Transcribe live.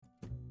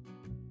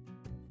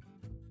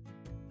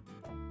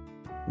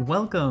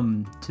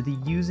Welcome to the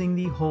Using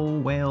the Whole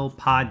Whale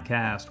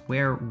podcast,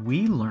 where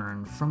we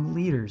learn from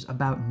leaders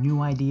about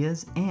new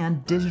ideas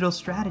and digital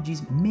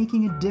strategies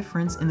making a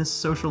difference in the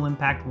social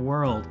impact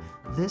world.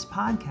 This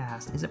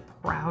podcast is a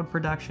proud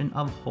production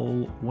of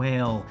Whole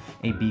Whale,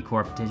 a B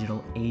Corp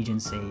digital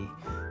agency.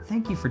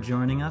 Thank you for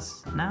joining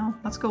us. Now,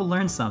 let's go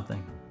learn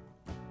something.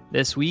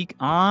 This week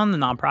on the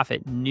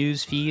Nonprofit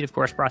News Feed, of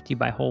course, brought to you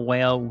by Whole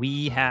Whale,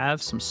 we have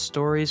some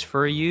stories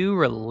for you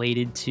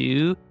related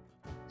to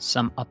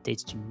some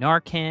updates to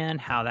Narcan,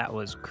 how that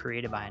was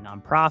created by a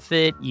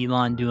nonprofit,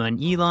 Elon doing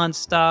Elon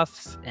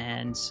stuff,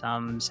 and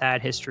some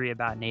sad history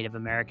about Native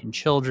American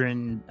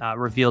children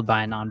revealed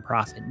by a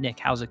nonprofit. Nick,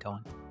 how's it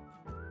going?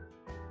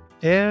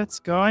 It's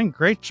going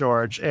great,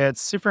 George.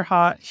 It's super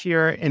hot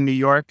here in New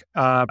York.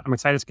 I'm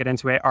excited to get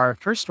into it. Our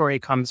first story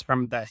comes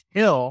from The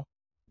Hill,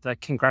 the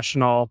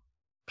congressional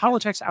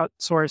politics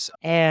outsource.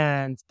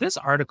 And this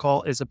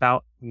article is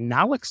about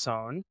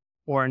naloxone,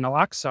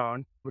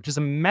 which is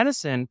a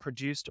medicine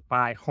produced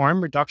by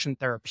harm reduction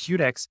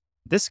therapeutics.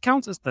 This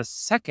counts as the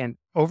second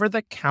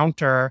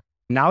over-the-counter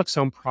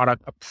naloxone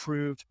product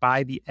approved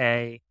by the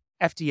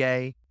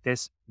FDA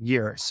this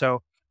year.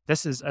 So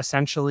this is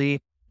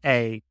essentially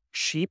a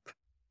cheap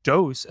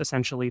dose,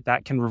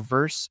 that can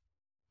reverse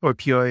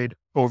opioid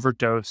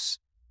overdose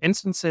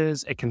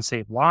instances. It can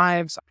save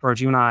lives. George,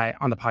 you and I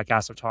on the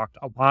podcast have talked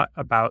a lot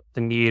about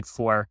the need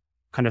for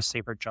kind of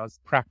safer drug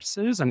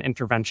practices and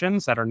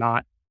interventions that are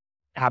not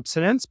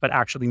abstinence, but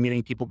actually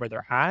meeting people where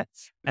they're at.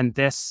 And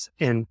this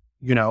in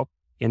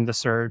the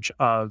surge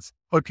of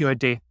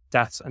opioid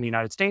deaths in the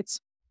United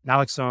States,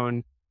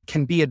 naloxone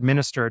can be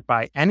administered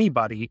by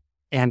anybody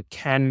and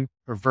can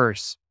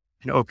reverse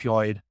an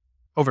opioid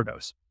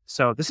overdose.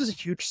 So this is a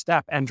huge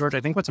step. And George, I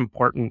think what's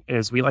important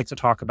is we like to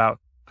talk about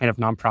kind of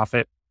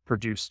nonprofit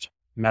produced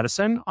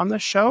medicine on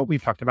this show.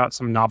 We've talked about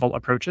some novel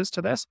approaches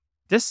to this.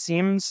 This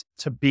seems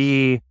to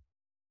be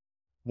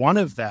one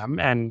of them,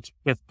 and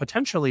with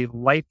potentially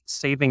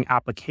life-saving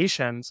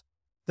applications.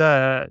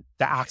 The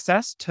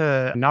access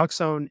to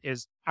naloxone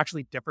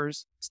actually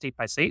differs state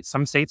by state.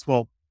 Some states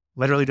will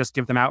literally just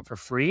give them out for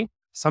free.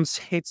 Some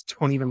states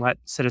don't even let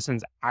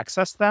citizens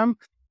access them.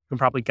 You can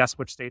probably guess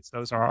which states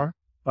those are.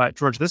 But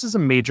George, this is a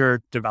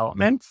major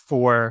development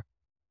for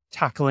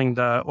tackling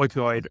the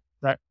opioid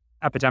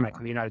epidemic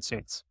in the United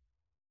States.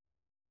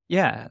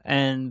 Yeah,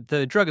 and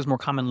the drug is more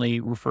commonly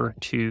referred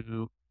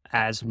to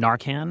as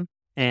Narcan.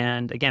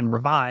 And again,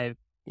 Revive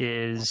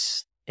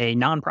is a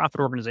nonprofit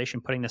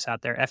organization putting this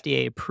out there,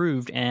 FDA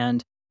approved.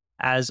 And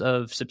as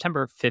of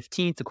September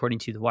 15th, according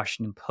to the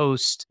Washington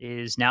Post,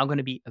 is now going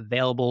to be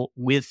available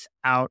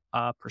without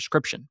a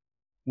prescription,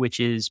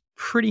 which is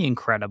pretty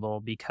incredible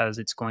because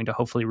it's going to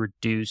hopefully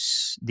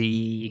reduce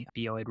the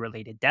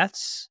opioid-related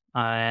deaths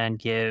and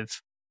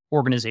give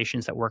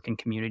organizations that work in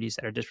communities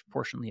that are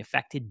disproportionately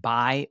affected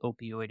by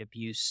opioid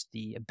abuse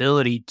the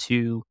ability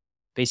to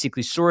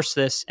basically source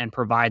this and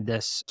provide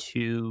this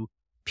to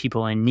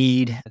people in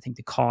need. I think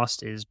the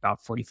cost is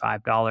about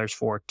 $45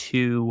 for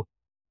two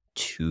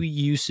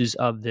uses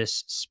of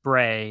this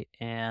spray.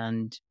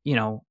 And,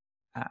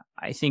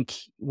 I think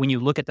when you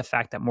look at the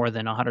fact that more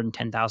than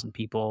 110,000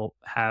 people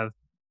have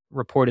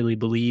reportedly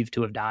believed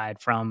to have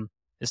died from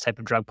this type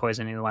of drug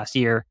poisoning in the last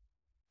year,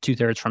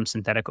 2/3 from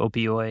synthetic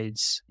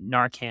opioids,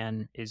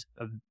 Narcan is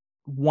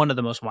one of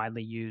the most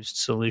widely used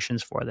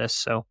solutions for this.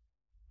 So,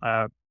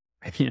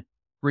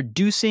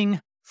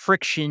 reducing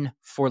friction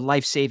for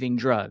life-saving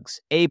drugs,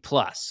 A+.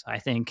 I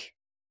think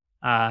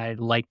I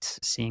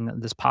liked seeing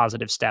this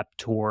positive step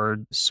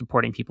toward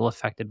supporting people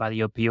affected by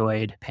the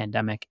opioid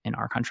pandemic in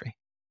our country.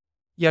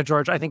 Yeah,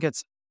 George, I think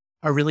it's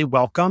a really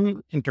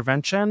welcome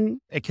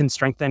intervention. It can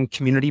strengthen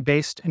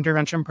community-based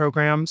intervention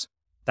programs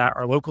that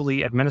are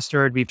locally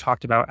administered. We've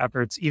talked about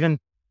efforts even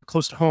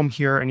close to home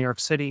here in New York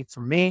City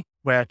for me,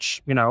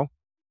 which,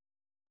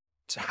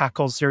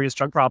 tackles serious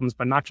drug problems,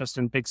 but not just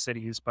in big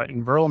cities, but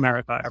in rural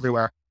America,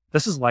 everywhere.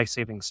 This is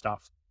life-saving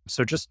stuff.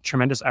 So just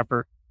tremendous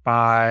effort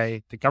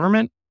by the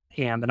government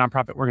and the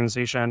nonprofit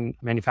organization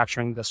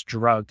manufacturing this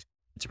drug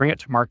to bring it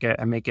to market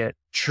and make it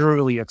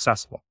truly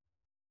accessible.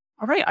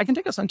 All right, I can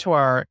take us into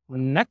our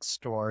next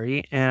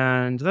story.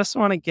 And this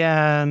one,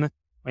 again,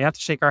 we have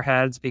to shake our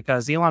heads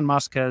because Elon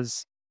Musk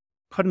has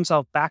put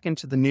himself back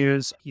into the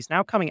news. He's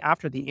now coming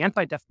after the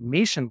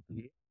Anti-Defamation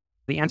League.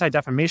 The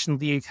Anti-Defamation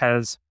League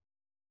has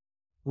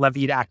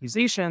levied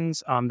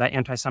accusations that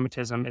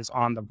anti-Semitism is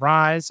on the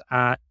rise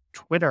at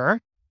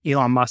Twitter.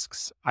 Elon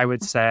Musk's, I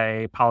would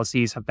say,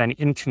 policies have been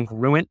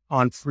incongruent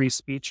on free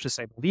speech, to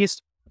say the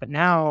least. But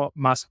now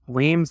Musk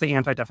blames the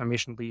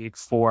Anti-Defamation League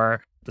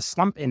for the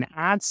slump in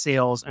ad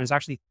sales and has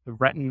actually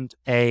threatened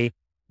a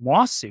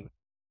lawsuit.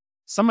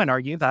 Some might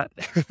argue that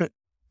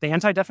the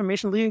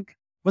Anti-Defamation League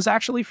was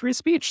actually free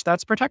speech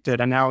that's protected,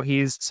 and now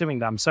he's suing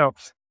them. So,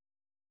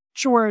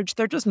 George,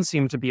 there doesn't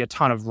seem to be a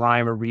ton of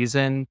rhyme or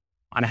reason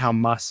on how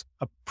Musk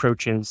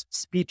approaches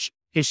speech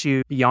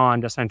issues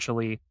beyond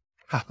essentially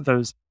how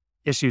those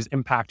issues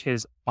impact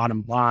his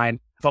bottom line.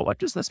 But what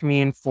does this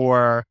mean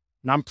for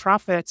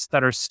nonprofits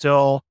that are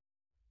still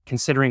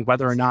considering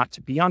whether or not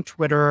to be on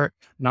Twitter,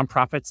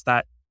 nonprofits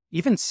that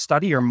even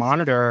study or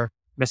monitor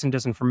mis and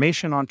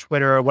disinformation on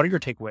Twitter. What are your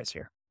takeaways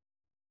here?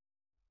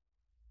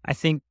 I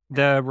think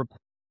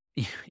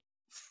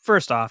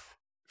first off,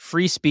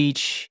 free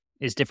speech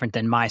is different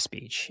than my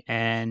speech.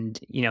 And,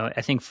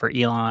 I think for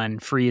Elon,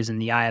 free is in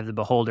the eye of the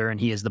beholder and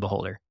he is the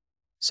beholder.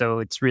 So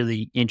it's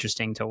really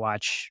interesting to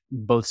watch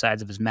both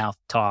sides of his mouth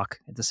talk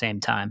at the same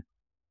time.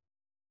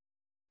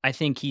 I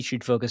think he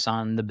should focus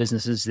on the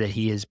businesses that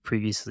he has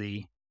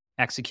previously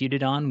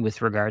executed on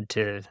with regard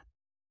to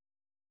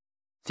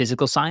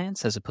physical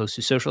science as opposed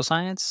to social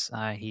science.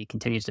 He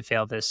continues to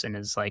fail this and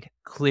is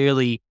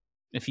clearly,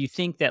 if you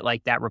think that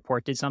that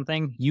report did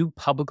something, you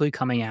publicly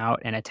coming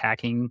out and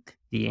attacking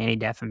the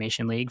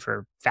Anti-Defamation League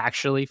for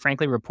factually,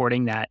 frankly,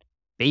 reporting that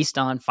based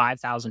on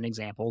 5,000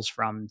 examples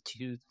from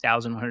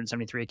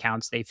 2,173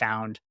 accounts, they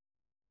found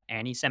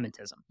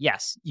anti-Semitism.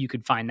 Yes, you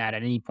could find that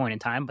at any point in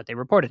time, but they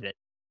reported it.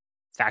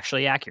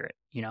 Factually accurate,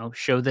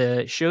 show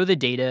the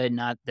data,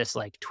 not this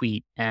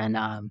tweet.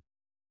 And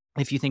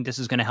if you think this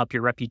is going to help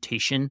your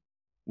reputation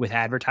with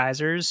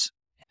advertisers,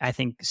 I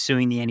think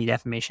suing the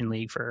Anti-Defamation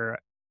League for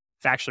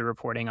factually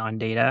reporting on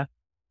data,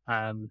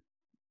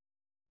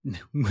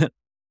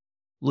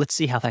 let's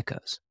see how that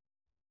goes.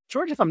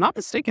 George, if I'm not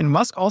mistaken,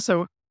 Musk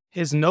also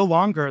is no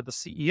longer the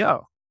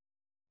CEO.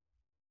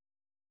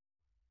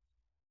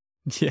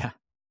 Yeah.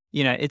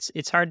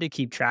 It's hard to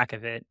keep track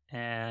of it.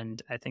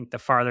 And I think the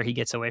farther he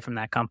gets away from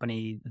that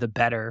company, the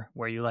better,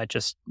 where you let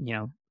just,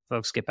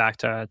 folks get back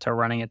to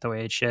running it the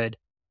way it should.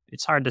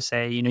 It's hard to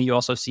say. You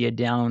also see a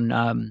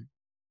downturn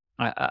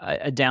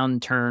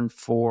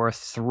for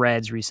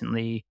Threads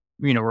recently,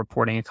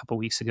 reporting a couple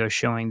weeks ago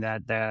showing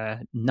that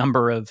the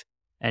number of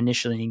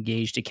initially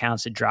engaged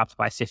accounts had dropped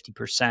by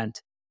 50%.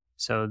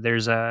 So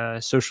there's a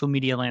social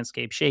media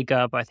landscape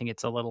shakeup. I think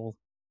it's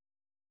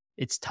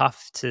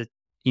tough to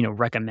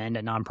recommend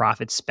a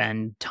nonprofit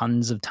spend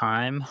tons of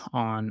time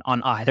on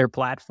either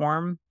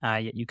platform.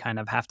 Yet you kind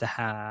of have to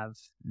have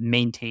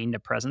maintained a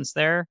presence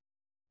there.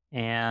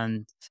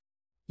 And,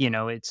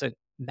 it's a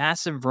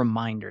massive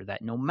reminder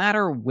that no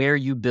matter where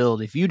you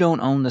build, if you don't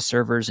own the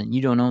servers and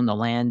you don't own the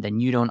land, then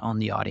you don't own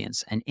the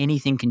audience, and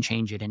anything can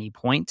change at any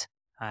point.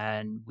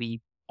 And we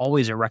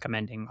always are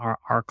recommending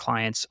our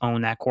clients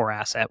own that core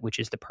asset, which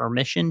is the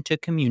permission to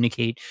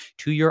communicate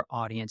to your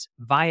audience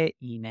via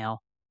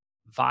email,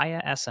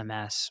 via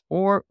SMS,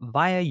 or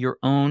via your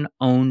own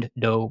owned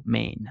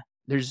domain.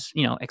 There's,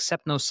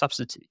 accept no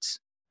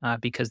substitutes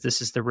because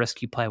this is the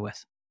risk you play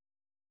with.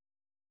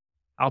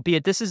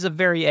 Albeit this is a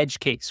very edge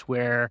case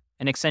where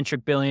an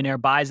eccentric billionaire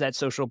buys that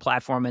social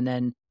platform and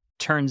then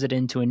turns it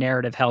into a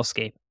narrative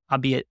hellscape.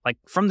 Albeit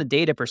from the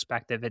data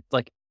perspective, it's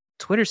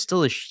Twitter's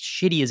still as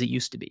shitty as it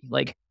used to be.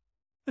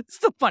 It's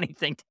the funny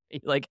thing to me.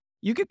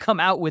 You could come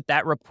out with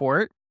that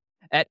report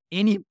at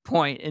any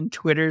point in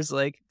Twitter's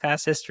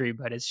past history,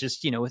 but it's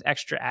just, with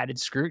extra added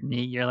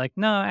scrutiny, you're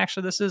no,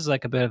 actually this is a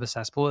bit of a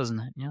cesspool, isn't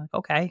it? You're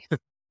okay.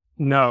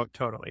 No,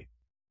 totally.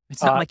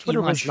 It's not like Twitter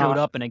Elon showed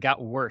up and it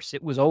got worse.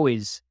 It was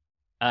always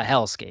a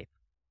hellscape.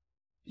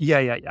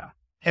 Yeah.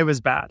 It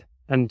was bad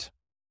and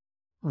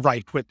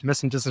ripe with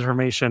mis and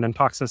disinformation and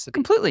toxicity.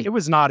 Completely. It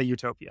was not a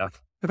utopia.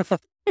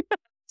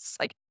 It's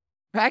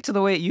back to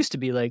the way it used to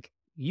be.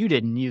 You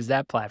didn't use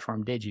that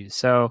platform, did you?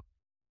 So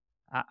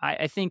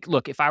I think,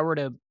 look, if I were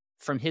to,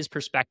 from his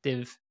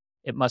perspective,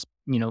 it must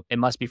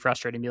be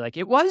frustrating to be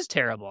it was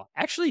terrible.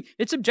 Actually,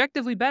 it's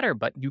objectively better,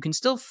 but you can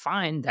still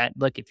find that,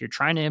 if you're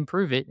trying to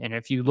improve it, and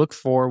if you look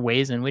for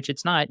ways in which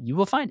it's not, you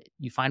will find it.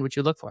 You find what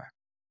you look for.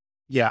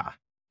 Yeah.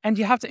 And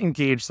you have to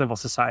engage civil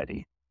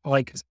society.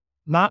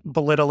 Not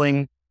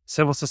belittling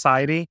civil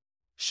society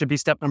should be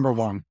step number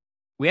one.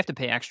 We have to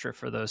pay extra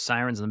for those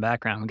sirens in the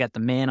background. We got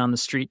the man on the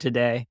street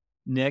today,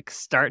 Nick,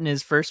 starting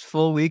his first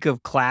full week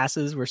of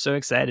classes. We're so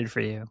excited for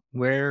you.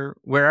 Where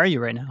are you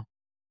right now?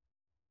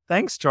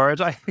 Thanks,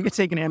 George. I think it's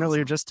taken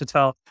earlier just to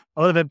tell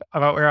a little bit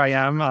about where I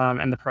am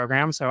in the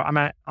program. So I'm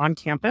on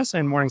campus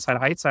in Morningside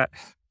Heights at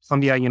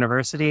Columbia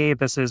University.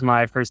 This is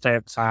my first day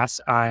of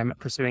class. I'm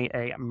pursuing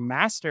a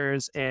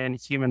master's in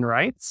human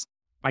rights.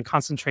 My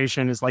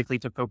concentration is likely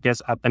to focus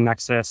at the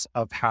nexus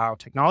of how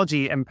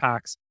technology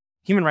impacts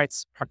human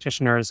rights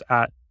practitioners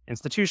at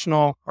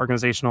institutional,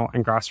 organizational,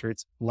 and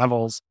grassroots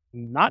levels,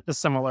 not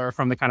dissimilar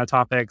from the kind of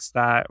topics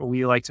that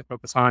we like to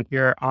focus on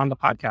here on the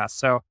podcast.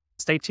 So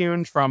stay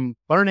tuned from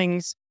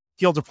learnings,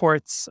 field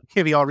reports.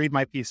 Maybe I'll read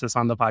my thesis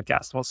on the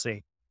podcast. We'll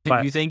see.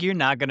 But you think you're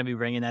not going to be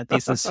bringing that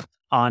thesis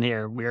on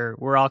here?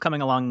 We're all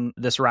coming along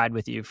this ride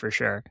with you for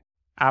sure.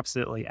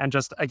 Absolutely. And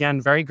just,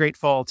 again, very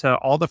grateful to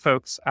all the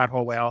folks at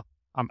Whole Whale,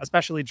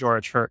 especially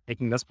George, for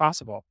making this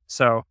possible.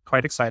 So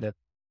quite excited.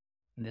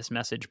 And this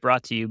message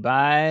brought to you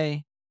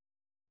by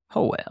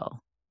Whole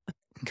Whale.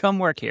 Come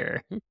work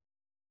here.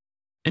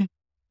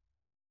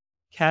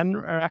 Can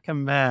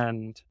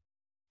recommend.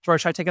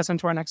 George, should I take us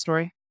into our next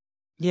story?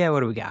 Yeah,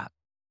 what do we got?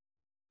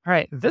 All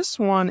right. This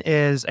one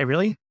is a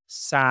really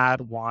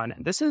sad one.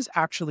 And this is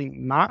actually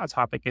not a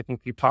topic I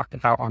think we've talked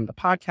about on the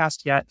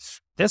podcast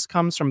yet. This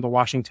comes from the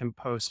Washington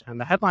Post. And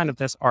the headline of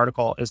this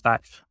article is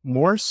that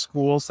more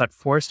schools that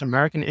forced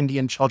American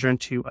Indian children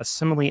to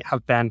assimilate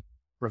have been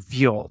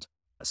revealed.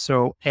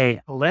 So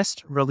a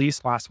list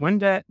released last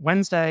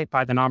Wednesday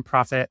by the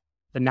nonprofit,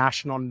 the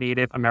National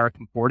Native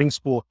American Boarding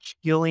School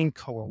Healing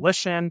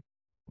Coalition,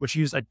 which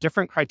used a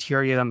different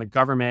criteria than the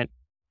government,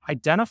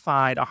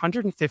 identified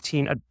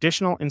 115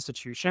 additional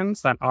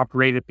institutions that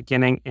operated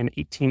beginning in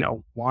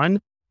 1801,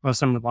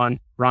 most of them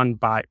run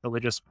by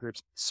religious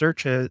groups,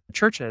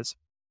 churches,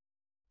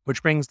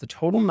 which brings the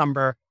total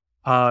number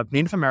of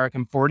Native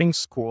American boarding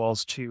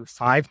schools to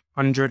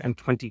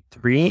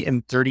 523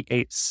 in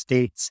 38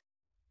 states.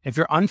 If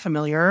you're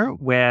unfamiliar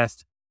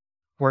with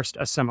forced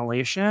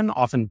assimilation,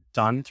 often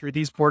done through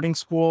these boarding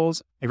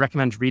schools, I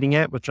recommend reading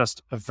it with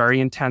just a very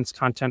intense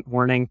content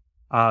warning.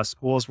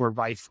 Schools were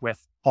rife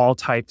with all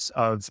types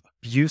of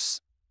abuse,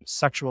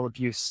 sexual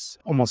abuse,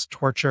 almost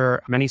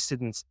torture. Many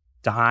students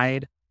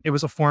died. It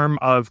was a form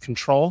of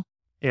control.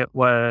 It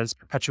was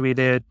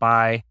perpetuated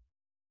by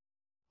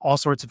all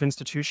sorts of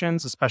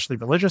institutions, especially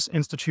religious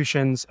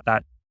institutions,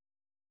 that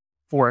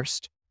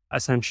forced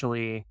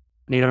essentially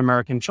Native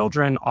American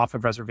children off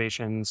of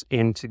reservations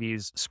into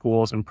these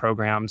schools and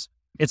programs.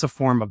 It's a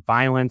form of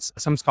violence.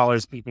 Some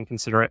scholars even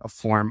consider it a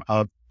form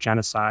of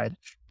genocide,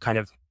 kind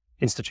of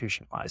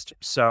institutionalized.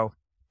 So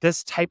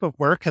this type of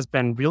work has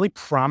been really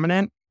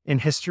prominent in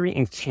history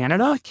in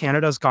Canada.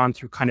 Canada's gone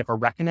through kind of a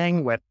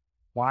reckoning with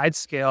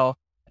wide-scale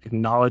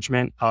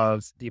acknowledgement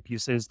of the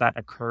abuses that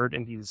occurred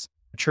in these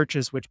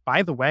churches, which,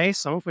 by the way,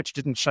 some of which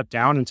didn't shut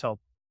down until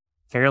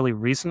fairly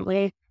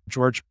recently.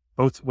 George,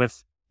 both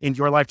in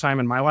your lifetime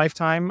and my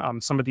lifetime,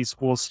 some of these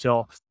schools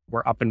still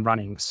were up and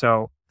running.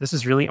 So this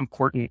is really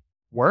important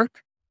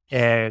work.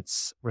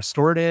 It's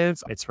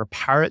restorative, it's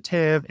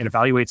reparative, it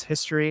evaluates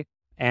history,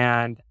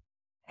 and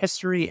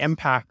history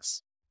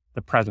impacts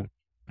the present.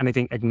 And I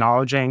think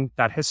acknowledging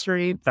that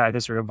history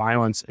of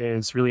violence,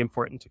 is really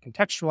important to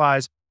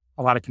contextualize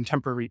a lot of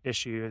contemporary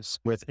issues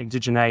with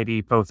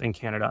indigeneity, both in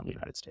Canada and the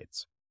United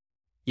States.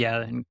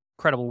 Yeah,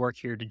 incredible work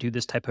here to do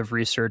this type of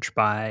research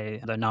by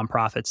the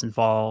nonprofits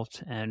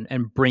involved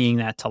and bringing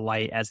that to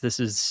light, as this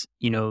is,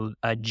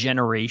 a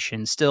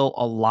generation still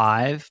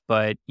alive,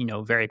 but,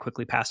 very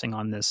quickly passing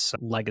on this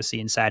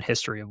legacy and sad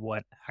history of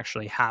what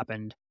actually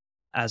happened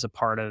as a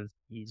part of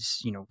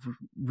these,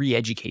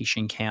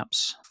 re-education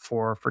camps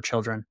for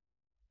children.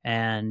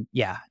 And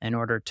yeah, in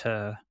order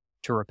to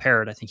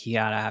repair it, I think you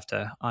gotta have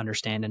to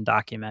understand and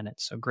document it.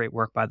 So great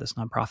work by this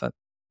nonprofit.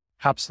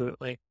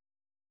 Absolutely.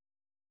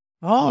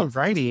 All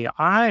righty.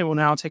 I will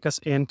now take us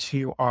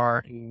into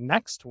our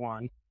next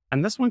one.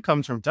 And this one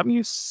comes from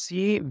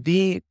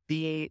WCVB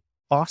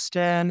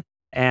Boston.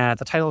 And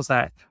the title is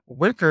that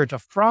Wicker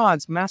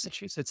defrauds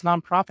Massachusetts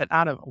nonprofit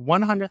out of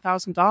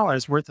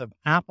 $100,000 worth of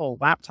Apple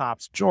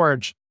laptops.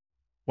 George,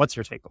 what's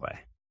your takeaway?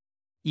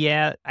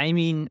 Yeah, I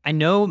mean, I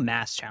know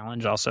Mass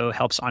Challenge also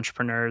helps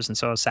entrepreneurs, and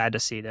so it's sad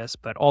to see this,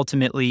 but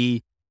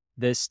ultimately,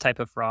 this type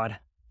of fraud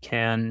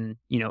can,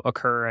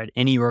 occur at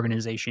any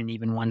organization,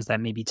 even ones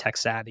that may be tech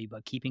savvy,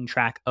 but keeping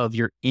track of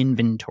your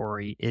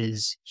inventory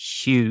is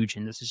huge.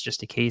 And this is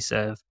just a case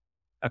of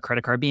a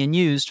credit card being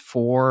used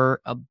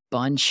for a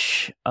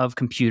bunch of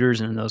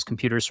computers, and those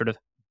computers sort of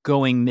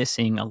going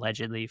missing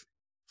allegedly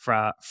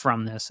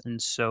from this.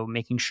 And so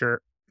making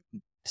sure,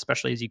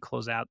 especially as you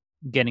close out,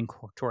 getting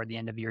toward the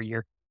end of your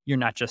year, you're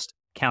not just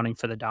counting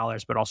for the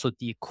dollars, but also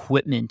the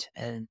equipment.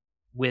 And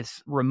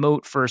with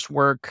remote first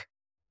work,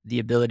 the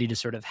ability to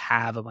sort of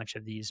have a bunch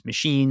of these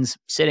machines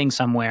sitting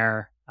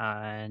somewhere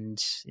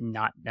and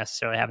not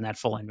necessarily having that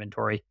full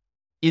inventory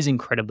is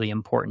incredibly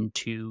important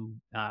to,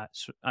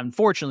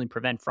 unfortunately,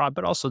 prevent fraud,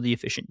 but also the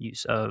efficient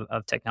use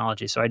of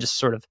technology. So I just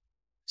sort of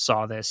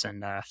saw this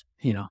and,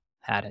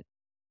 had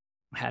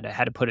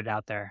to put it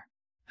out there.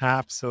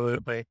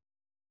 Absolutely.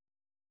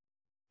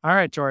 All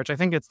right, George, I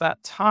think it's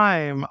that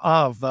time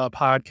of the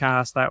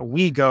podcast that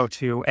we go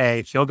to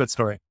a feel-good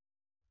story.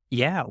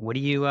 Yeah. What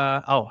do you,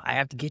 I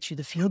have to get you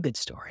the feel-good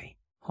story.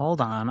 Hold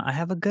on. I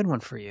have a good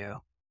one for you.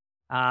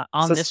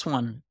 This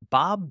one,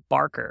 Bob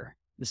Barker.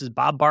 This is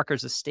Bob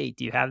Barker's estate.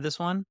 Do you have this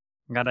one?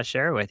 I gotta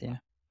share it with you.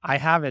 I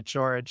have it,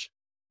 George.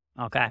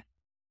 Okay.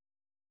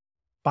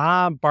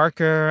 Bob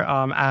Barker,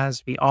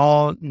 as we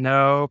all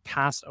know,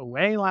 passed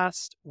away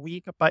last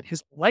week, but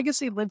his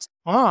legacy lives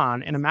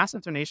on in a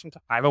massive donation to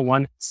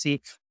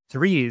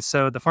 501c3s.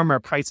 So the former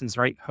Price is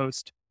Right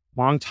host,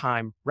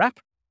 longtime rep,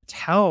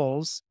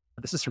 tells,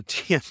 this is from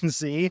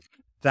TMZ,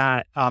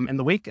 that in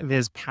the wake of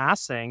his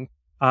passing,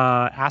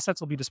 assets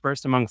will be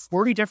dispersed among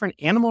 40 different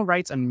animal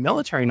rights and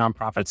military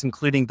nonprofits,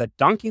 including the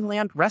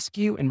Donkeyland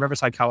Rescue in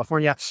Riverside,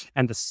 California,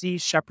 and the Sea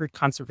Shepherd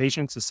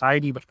Conservation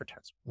Society, which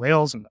protects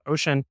whales in the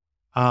ocean.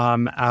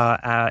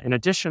 In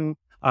addition,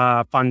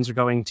 funds are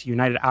going to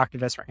United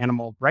Activists for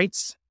Animal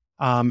Rights,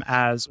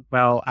 as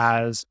well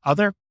as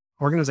other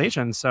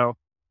organizations. So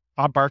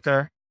Bob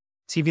Barker,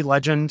 TV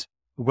legend,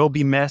 will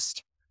be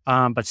missed,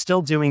 but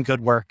still doing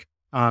good work,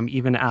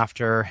 even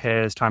after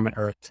his time on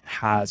Earth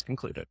has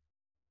concluded.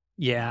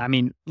 Yeah, I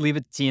mean, leave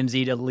it to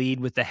TMZ to lead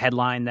with the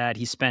headline that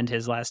he spent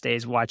his last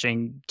days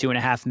watching Two and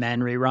a Half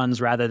Men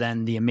reruns rather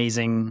than the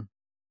amazing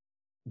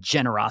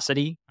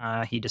generosity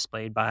he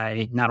displayed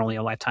by not only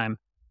a lifetime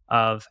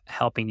of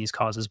helping these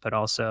causes, but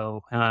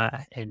also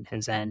in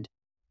his end,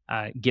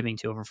 giving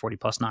to over 40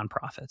 plus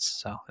nonprofits.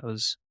 So it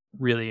was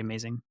really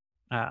amazing,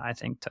 I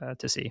think,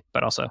 to see.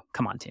 But also,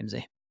 come on,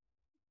 TMZ.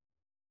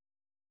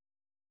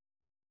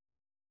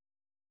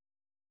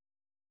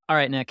 All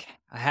right, Nick,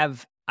 I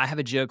have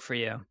a joke for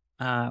you.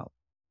 Uh,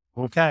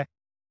 Okay.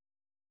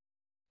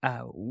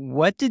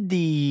 what did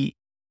the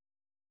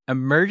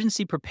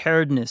Emergency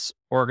Preparedness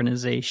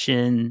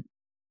Organization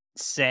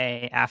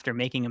say after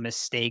making a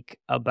mistake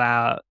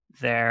about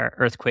their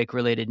earthquake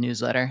related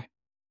newsletter?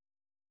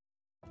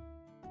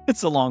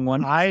 It's a long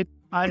one.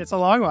 It's a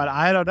long one.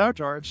 I don't know,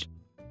 George.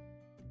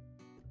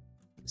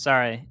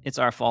 Sorry, it's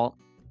our fault.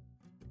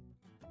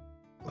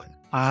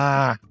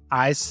 I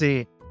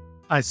see.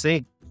 I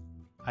see.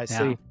 I see.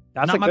 Yeah.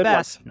 That's Not a my good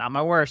best, not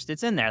my worst.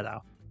 It's in there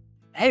though.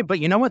 Hey,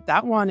 but you know what?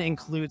 That one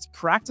includes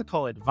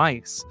practical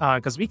advice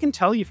because we can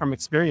tell you from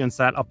experience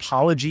that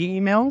apology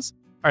emails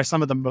are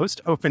some of the most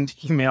opened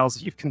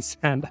emails you can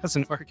send as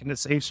an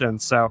organization.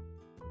 So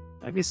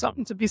maybe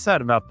something to be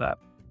said about that.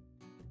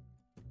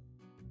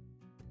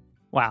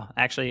 Wow,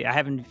 actually, I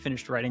haven't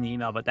finished writing the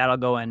email, but that'll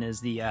go in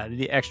as the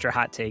extra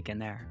hot take in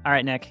there. All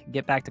right, Nick,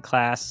 get back to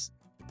class.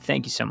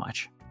 Thank you so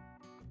much.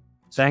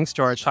 Thanks,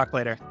 George. Talk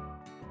later.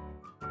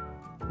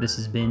 This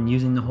has been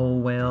Using the Whole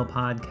Whale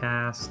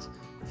podcast.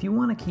 If you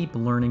want to keep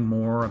learning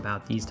more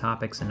about these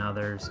topics and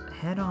others,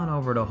 head on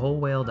over to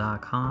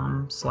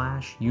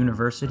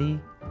wholewhale.com/university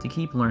to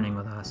keep learning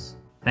with us.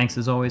 Thanks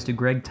as always to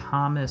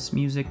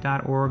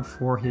GregThomasMusic.org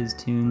for his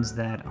tunes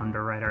that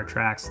underwrite our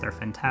tracks. They're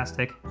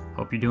fantastic.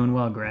 Hope you're doing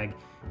well, Greg.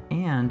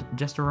 And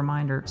just a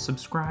reminder,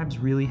 subscribes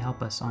really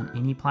help us on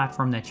any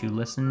platform that you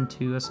listen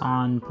to us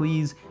on.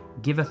 Please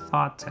give a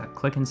thought to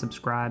click and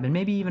subscribe and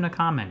maybe even a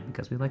comment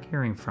because we like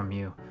hearing from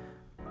you.